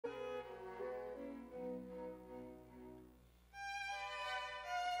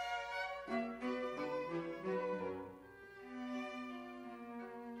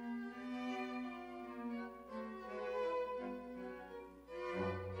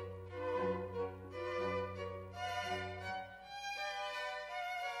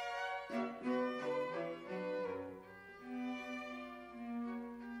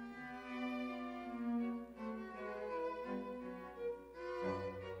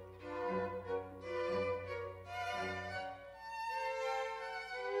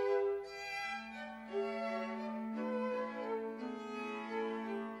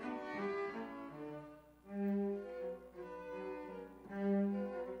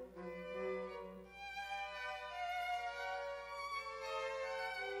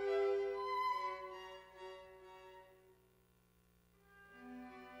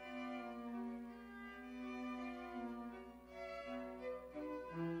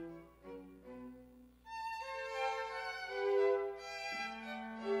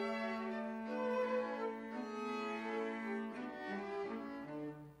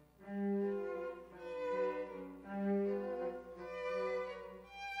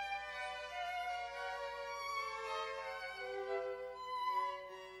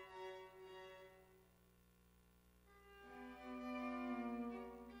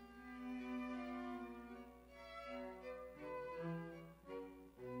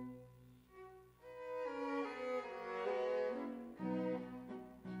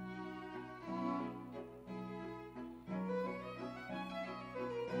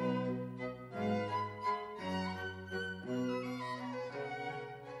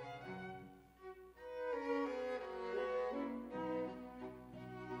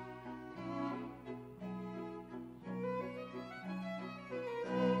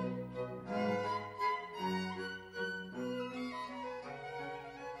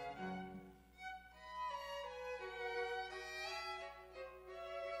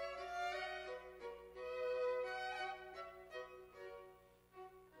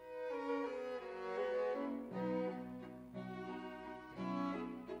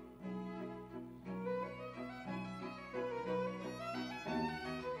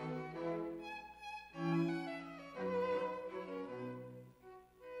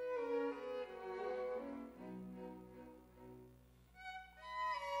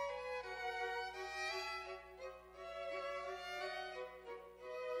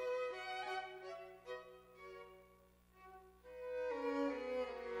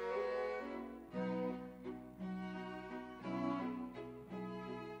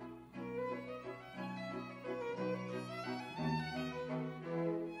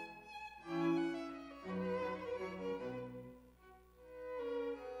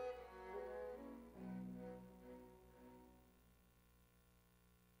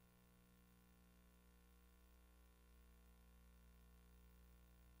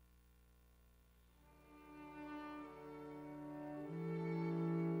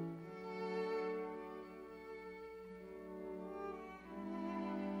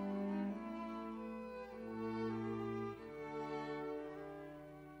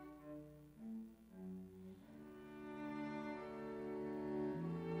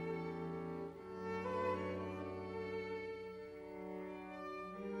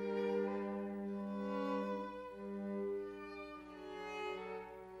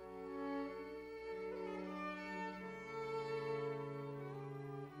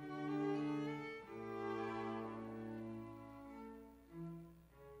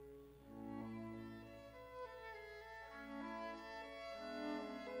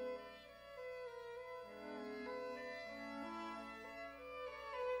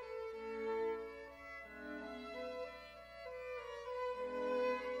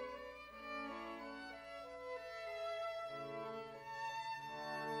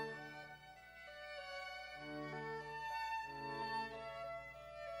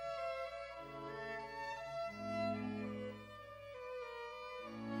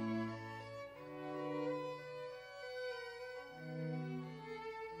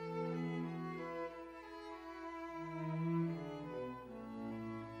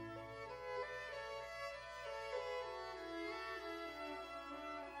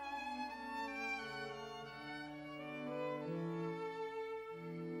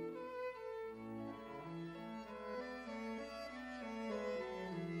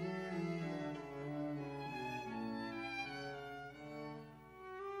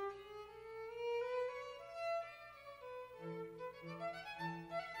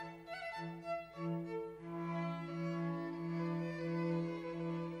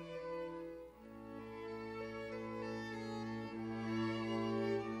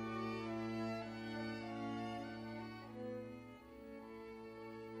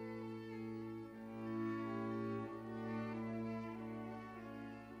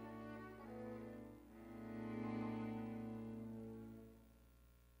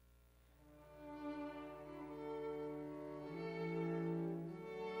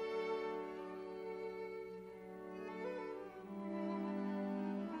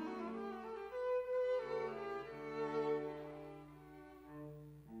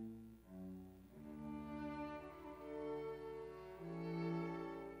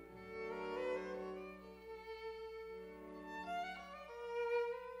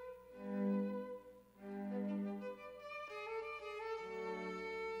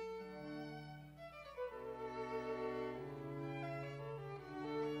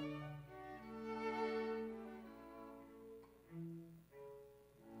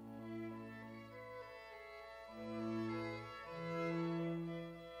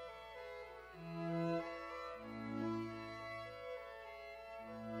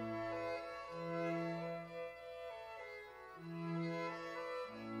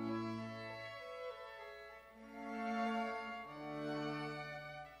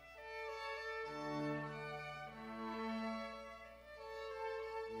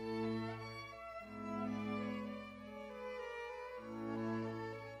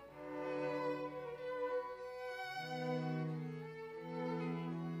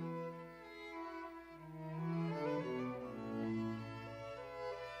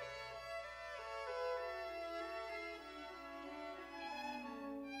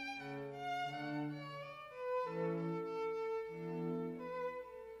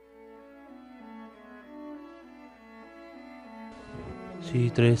Sí,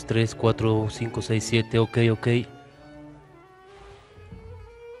 3, 3, 4, 5, 6, 7. Ok, ok.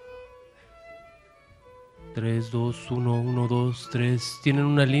 3, 2, 1, 1, 2, 3. Tienen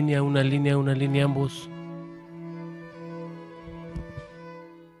una línea, una línea, una línea ambos.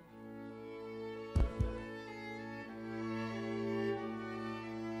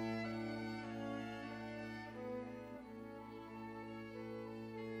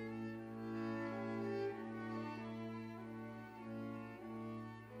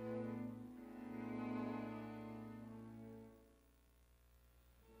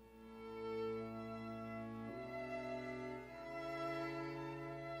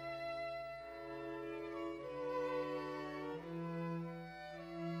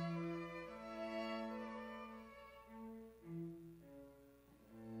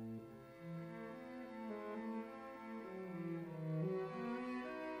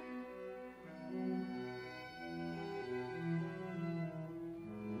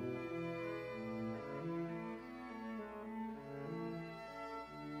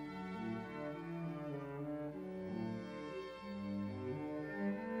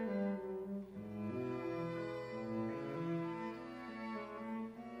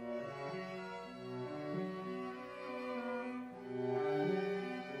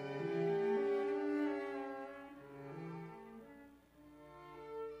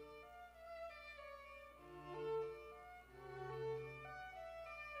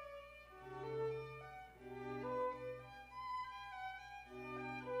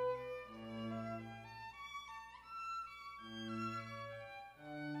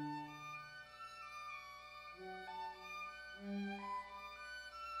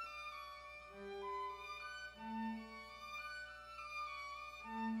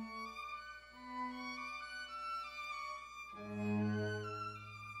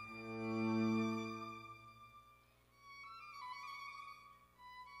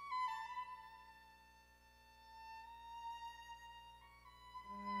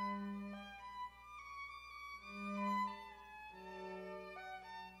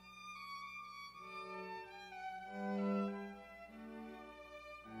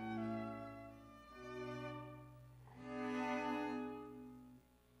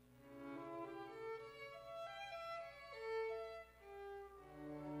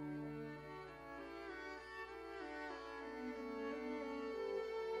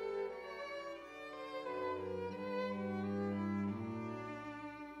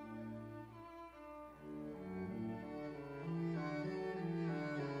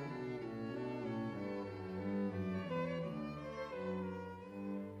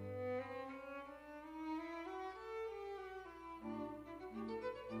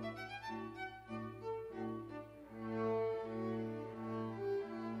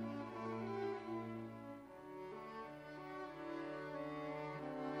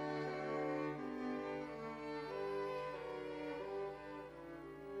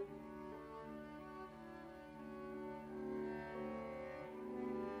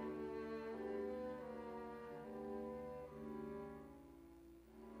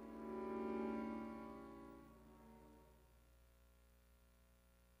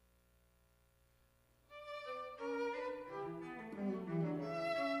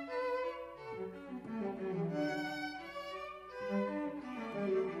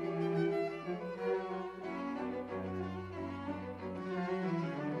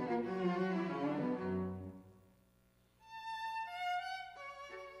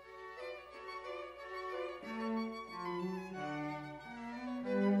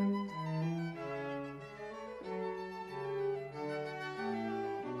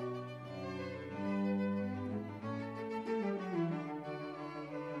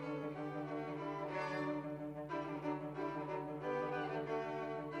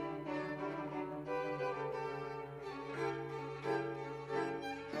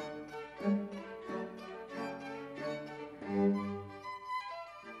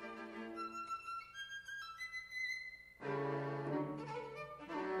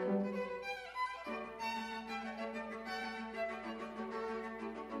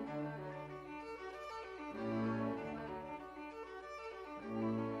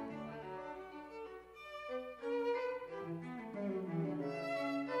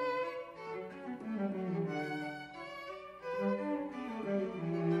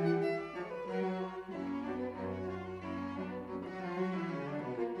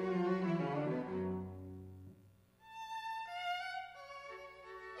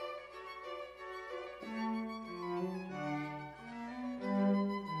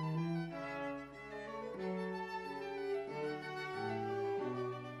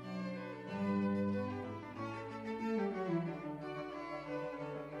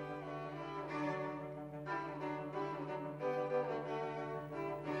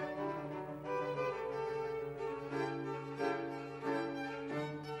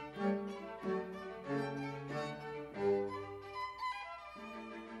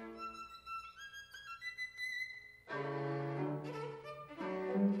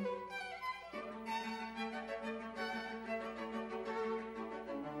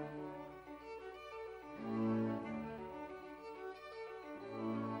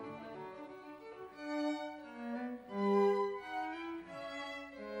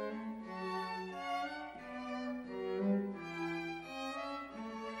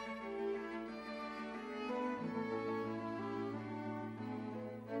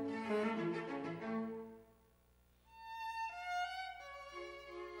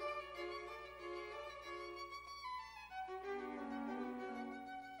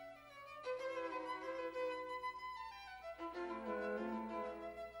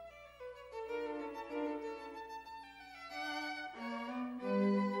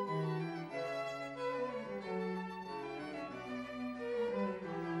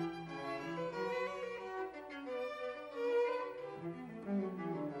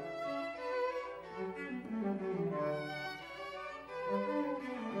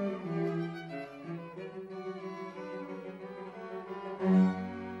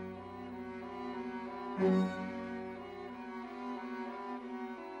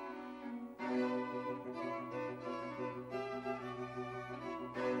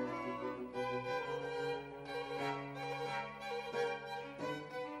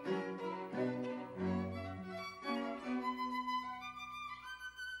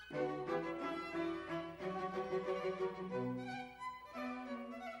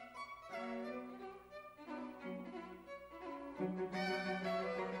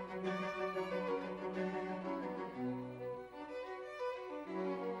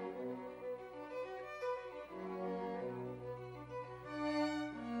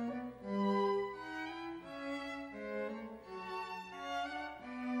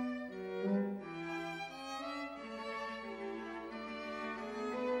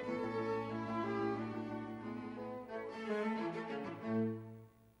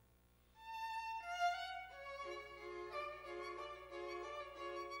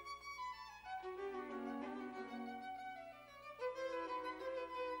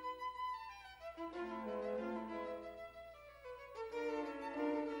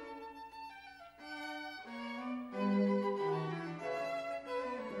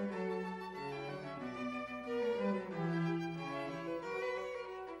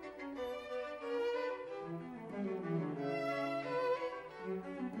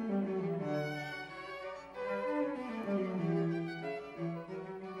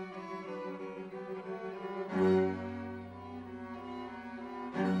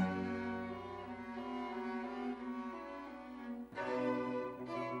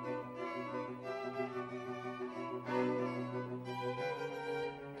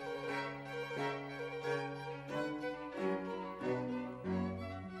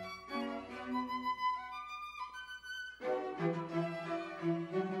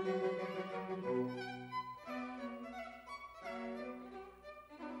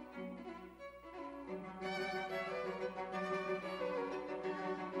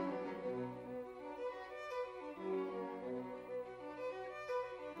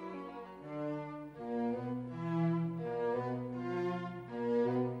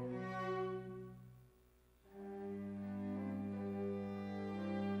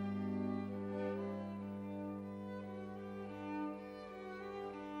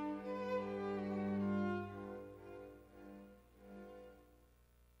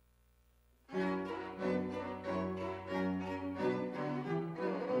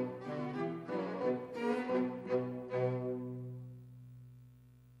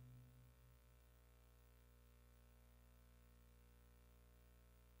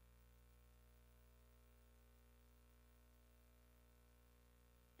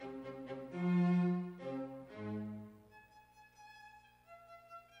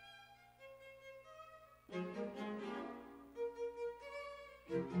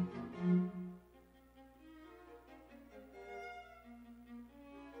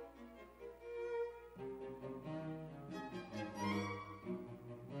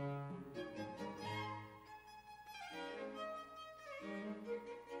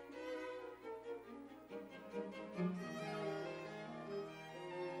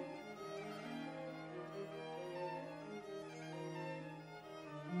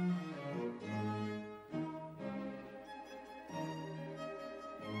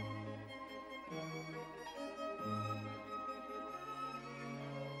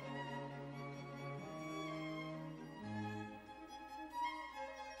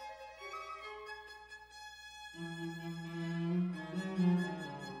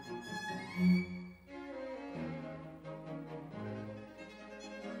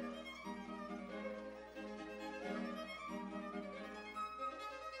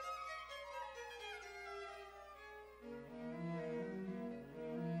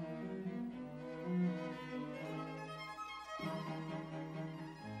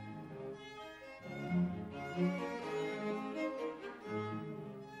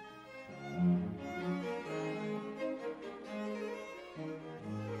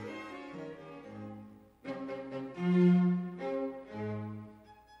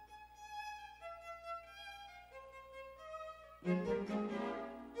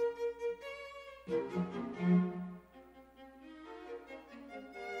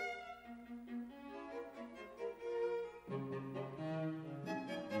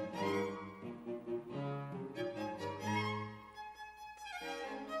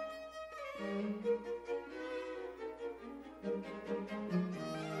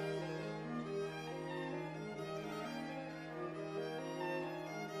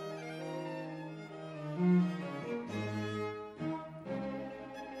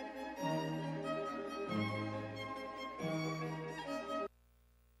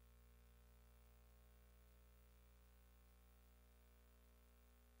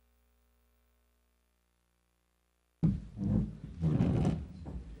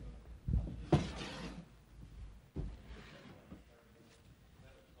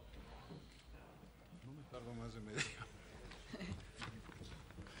 tardo más de media.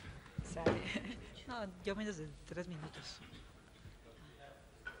 No, yo menos de 3 minutos.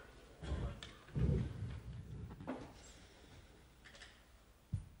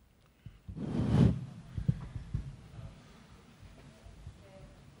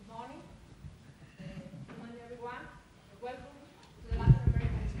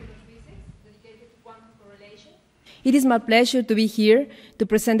 It is my pleasure to be here to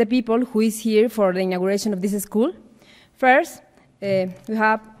present the people who is here for the inauguration of this school. First, we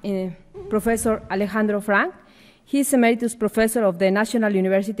have Professor Alejandro Frank. He is Emeritus Professor of the National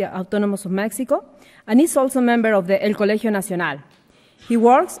University Autonomous of Mexico, and is also a member of the El Colegio Nacional. He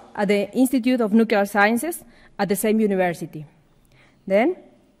works at the Institute of Nuclear Sciences at the same university. Then,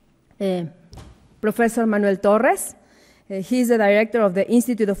 Professor Manuel Torres. He is the Director of the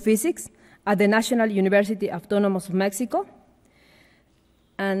Institute of Physics at the National University Autonomous of Mexico.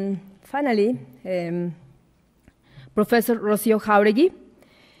 And finally, Professor Rocío Jauregui.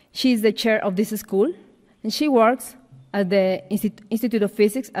 She is the chair of this school, and she works at the Institute of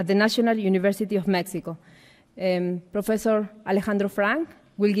Physics at the National University of Mexico. Professor Alejandro Frank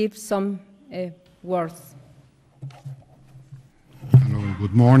will give some words. Hello,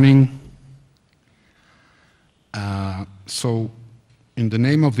 good morning. In the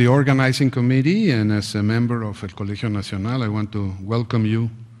name of the organizing committee and as a member of El Colegio Nacional, I want to welcome you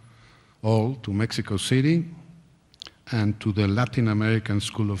all to Mexico City and to the Latin American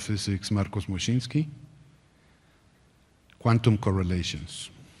School of Physics, Marcos Moshinsky, quantum correlations.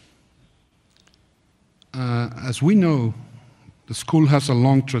 As we know, the school has a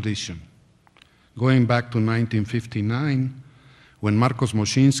long tradition, going back to 1959, when Marcos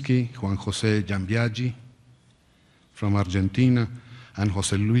Moshinsky, Juan José Giambiaggi from Argentina, and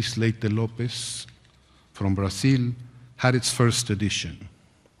José Luis Leite López from Brazil had its first edition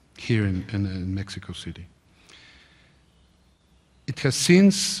here in Mexico City. It has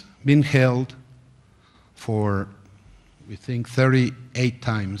since been held for, we think, 38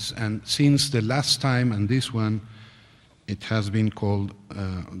 times, and since the last time and this one, it has been called,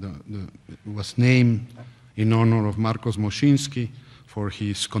 was named in honor of Marcos Moshinsky for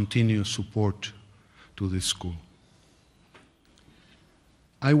his continuous support to this school.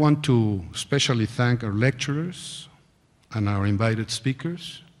 I want to especially thank our lecturers and our invited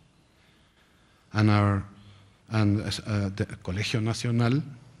speakers and the Colegio Nacional,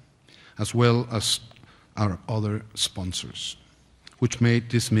 as well as our other sponsors, which made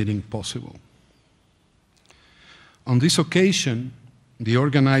this meeting possible. On this occasion, the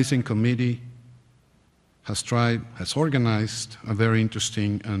organizing committee has organized a very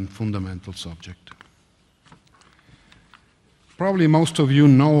interesting and fundamental subject. Probably most of you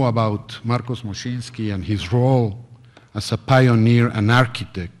know about Marcos Moshinsky and his role as a pioneer and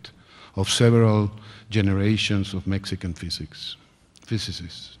architect of several generations of Mexican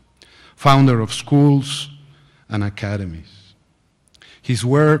physicists, founder of schools and academies. His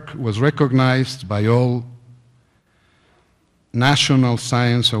work was recognized by all national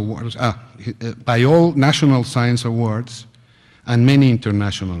science awards, and many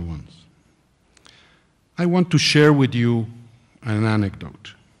international ones. I want to share with you an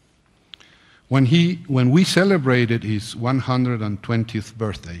anecdote. When we celebrated his 120th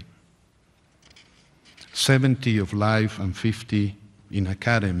birthday, 70 of life and 50 in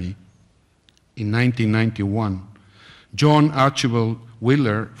academy, in 1991, John Archibald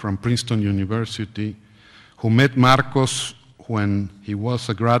Wheeler from Princeton University, who met Marcos when he was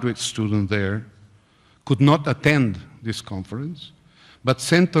a graduate student there, could not attend this conference, but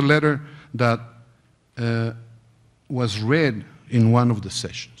sent a letter that was read in one of the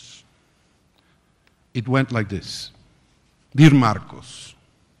sessions. It went like this: Dear Marcos,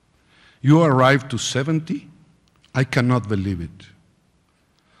 you arrived to 70? I cannot believe it.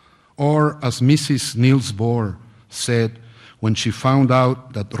 Or as Mrs. Niels Bohr said when she found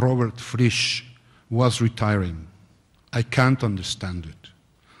out that Robert Frisch was retiring, I can't understand it.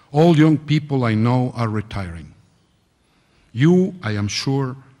 All young people I know are retiring. You, I am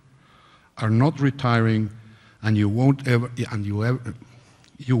sure, are not retiring, and you won't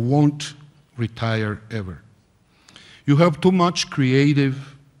retire ever. You have too much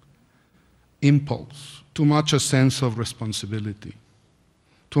creative impulse, too much a sense of responsibility,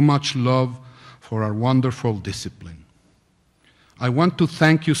 too much love for our wonderful discipline. I want to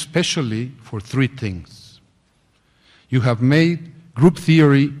thank you specially for 3 things. You have made group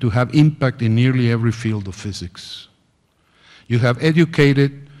theory to have impact in nearly every field of physics. You have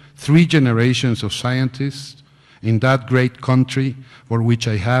educated 3 generations of scientists in that great country for which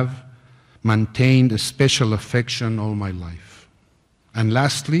I have maintained a special affection all my life. And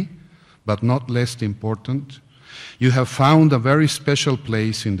lastly, but not less important, you have found a very special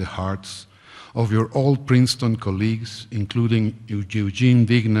place in the hearts of your old Princeton colleagues, including Eugene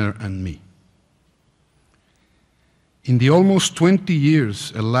Wigner and me. In the almost 20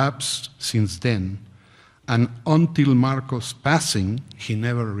 years elapsed since then, and until Marcos' passing, he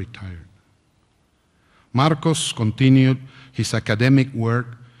never retired. Marcos continued his academic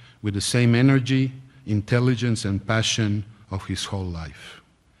work with the same energy, intelligence, and passion of his whole life.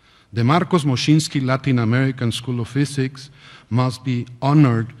 The Marcos Moshinsky Latin American School of Physics must be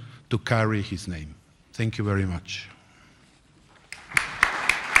honored to carry his name. Thank you very much.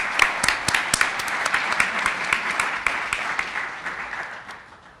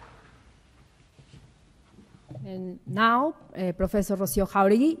 And now, Professor Rocío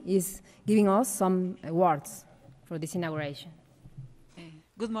Jauregui is giving us some words for this inauguration.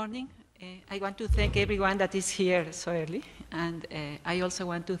 Good morning. I want to thank everyone that is here so early, and I also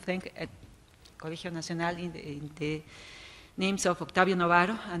want to thank Colegio Nacional in the names of Octavio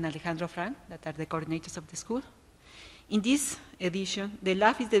Novaro and Alejandro Frank, that are the coordinators of the school. In this edition, the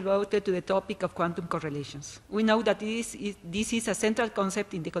ELAF is devoted to the topic of quantum correlations. We know that this is a central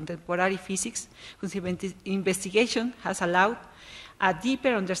concept in the contemporary physics, whose investigation has allowed a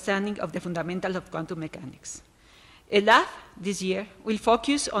deeper understanding of the fundamentals of quantum mechanics. ELAF this year will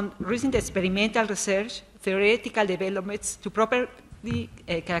focus on recent experimental research, theoretical developments to properly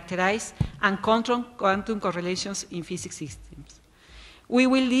characterize and control quantum correlations in physics systems. We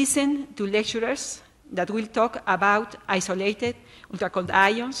will listen to lecturers that will talk about isolated ultra-cold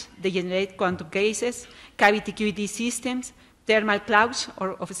ions, degenerate quantum cases, cavity QED systems, thermal clouds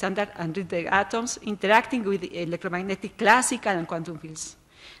of standard unrelated atoms interacting with electromagnetic classical and quantum fields.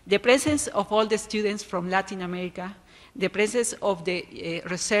 The presence of all the students from Latin America, the presence of the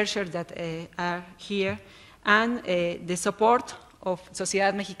researchers that are here, and the support of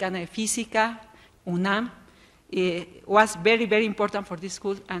Sociedad Mexicana de Física, UNAM, was very, very important for this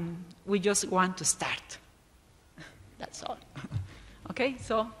school, and we just want to start. That's all. Okay,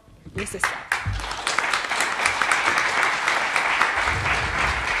 so let's start.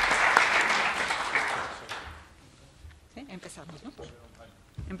 ¿Sí? Empezamos, ¿no?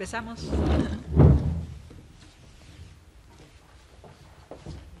 Empezamos.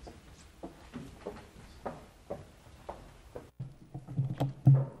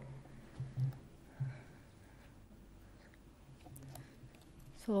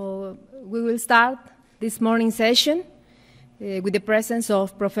 So we will start this morning session with the presence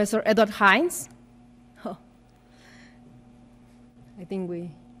of Professor Edward Hines. Oh. I think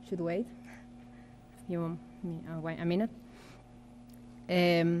we should wait a minute.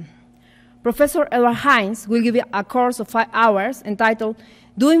 Professor Edward Hines will give you a course of 5 hours entitled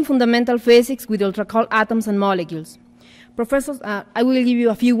Doing Fundamental Physics with Ultra-Cold Atoms and Molecules. I will give you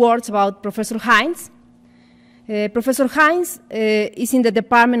a few words about Professor Hines. Professor Hines is in the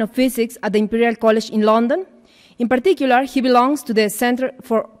Department of Physics at the Imperial College in London. In particular, he belongs to the Center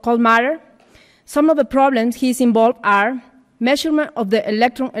for Cold Matter. Some of the problems he is involved are measurement of the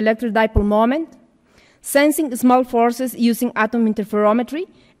electron-electric dipole moment, sensing small forces using atom interferometry,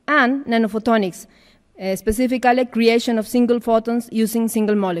 and nanophotonics, specifically creation of single photons using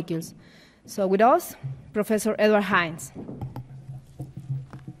single molecules. So with us, Professor Edward Hines.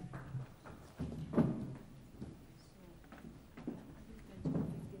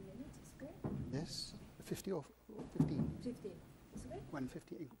 Yes, 50 or 15? 15. Is it? When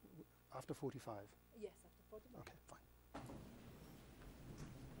 50? After 45? Yes, after 45. Okay, fine.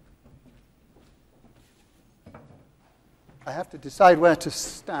 I have to decide where to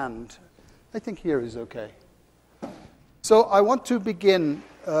stand. I think here is okay. So I want to begin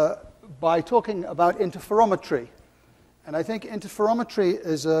by talking about interferometry. And I think interferometry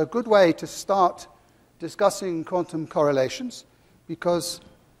is a good way to start discussing quantum correlations, because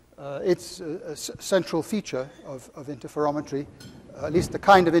it's a central feature of interferometry, at least the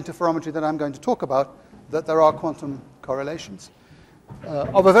kind of interferometry that I'm going to talk about, that there are quantum correlations.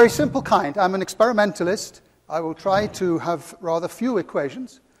 Of a very simple kind. I'm an experimentalist. I will try to have rather few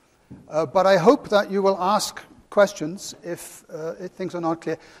equations, but I hope that you will ask questions if things are not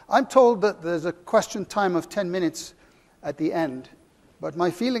clear. I'm told that there's a question time of 10 minutes at the end, but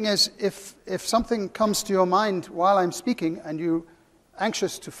my feeling is if something comes to your mind while I'm speaking and you're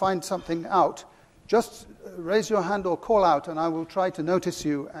anxious to find something out, just raise your hand or call out, and I will try to notice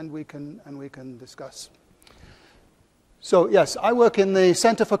you, and we can discuss. So yes, I work in the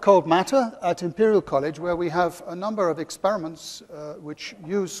Center for Cold Matter at Imperial College, where we have a number of experiments which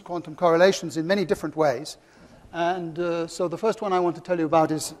use quantum correlations in many different ways. And so the first one I want to tell you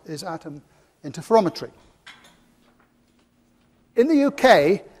about is atom interferometry. In the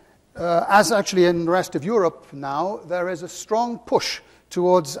UK, as actually in the rest of Europe now, there is a strong push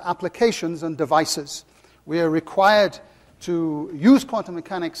towards applications and devices. We are required to use quantum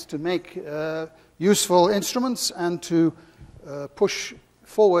mechanics to make useful instruments and to push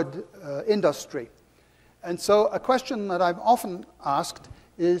forward industry. And so a question that I've often asked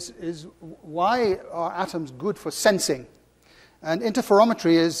is why are atoms good for sensing? And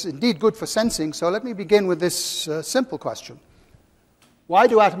interferometry is indeed good for sensing, so let me begin with this simple question. Why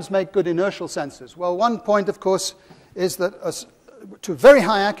do atoms make good inertial sensors? Well, one point, of course, is that to very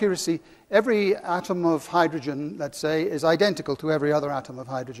high accuracy, every atom of hydrogen, let's say, is identical to every other atom of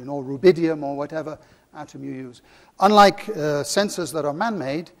hydrogen, or rubidium, or whatever atom you use. Unlike sensors that are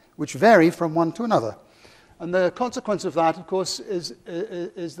man-made, which vary from one to another. And the consequence of that, of course, is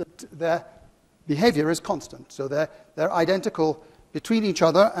that their behavior is constant. So they're identical between each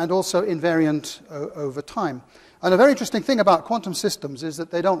other and also invariant over time. And a very interesting thing about quantum systems is that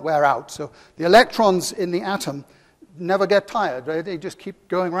they don't wear out. So the electrons in the atom never get tired, right? They just keep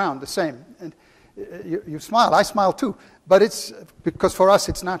going around the same. And you smile, I smile too, but it's because for us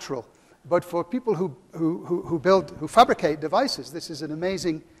it's natural. But for people who fabricate devices, this is an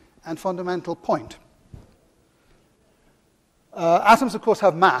amazing and fundamental point. Atoms, of course,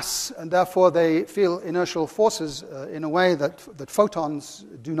 have mass, and therefore they feel inertial forces in a way that photons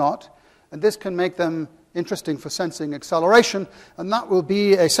do not. And this can make them interesting for sensing acceleration, and that will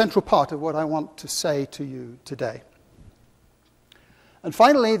be a central part of what I want to say to you today. And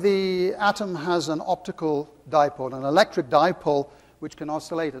finally, the atom has an optical dipole, an electric dipole, which can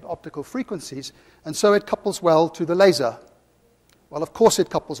oscillate at optical frequencies, and so it couples well to the laser. Well, of course it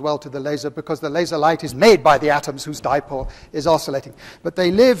couples well to the laser because the laser light is made by the atoms whose dipole is oscillating. But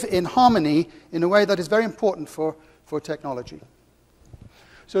they live in harmony in a way that is very important for technology.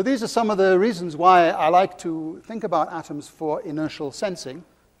 So these are some of the reasons why I like to think about atoms for inertial sensing.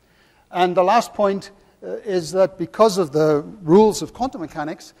 And the last point is that because of the rules of quantum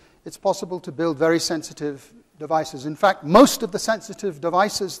mechanics, it's possible to build very sensitive devices. In fact, most of the sensitive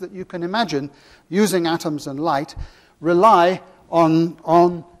devices that you can imagine using atoms and light rely on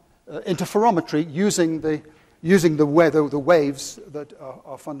interferometry using the waves that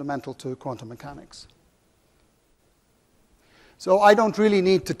are fundamental to quantum mechanics. So I don't really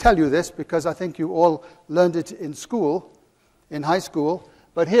need to tell you this because I think you all learned it in school, in high school.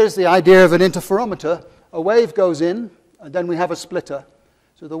 But here's the idea of an interferometer. A wave goes in, and then we have a splitter.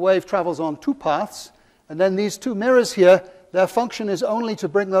 So the wave travels on two paths, and then these two mirrors here, their function is only to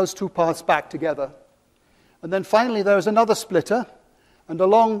bring those two paths back together. And then finally there is another splitter, and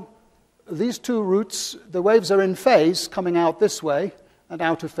along these two routes, the waves are in phase coming out this way, and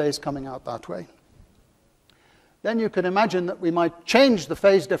out of phase coming out that way. Then you can imagine that we might change the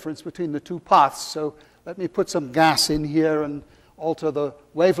phase difference between the two paths. So let me put some gas in here and alter the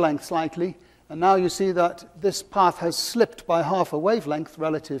wavelength slightly. And now you see that this path has slipped by half a wavelength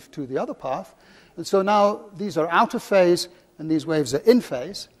relative to the other path. And so now these are out of phase, and these waves are in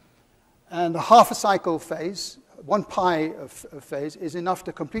phase. And a half a cycle phase, 1 pi of phase, is enough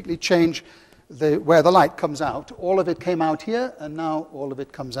to completely change where the light comes out. All of it came out here, and now all of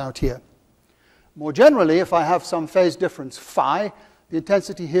it comes out here. More generally, if I have some phase difference phi, the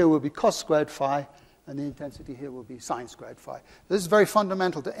intensity here will be cos squared phi, and the intensity here will be sine squared phi. This is very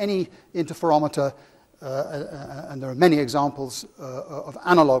fundamental to any interferometer, and there are many examples of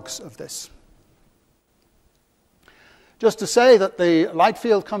analogs of this. Just to say that the light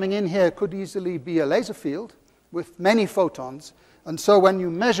field coming in here could easily be a laser field with many photons, and so when you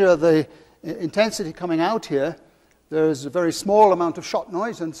measure the intensity coming out here, there's a very small amount of shot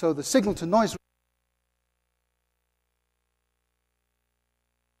noise, and so the signal-to-noise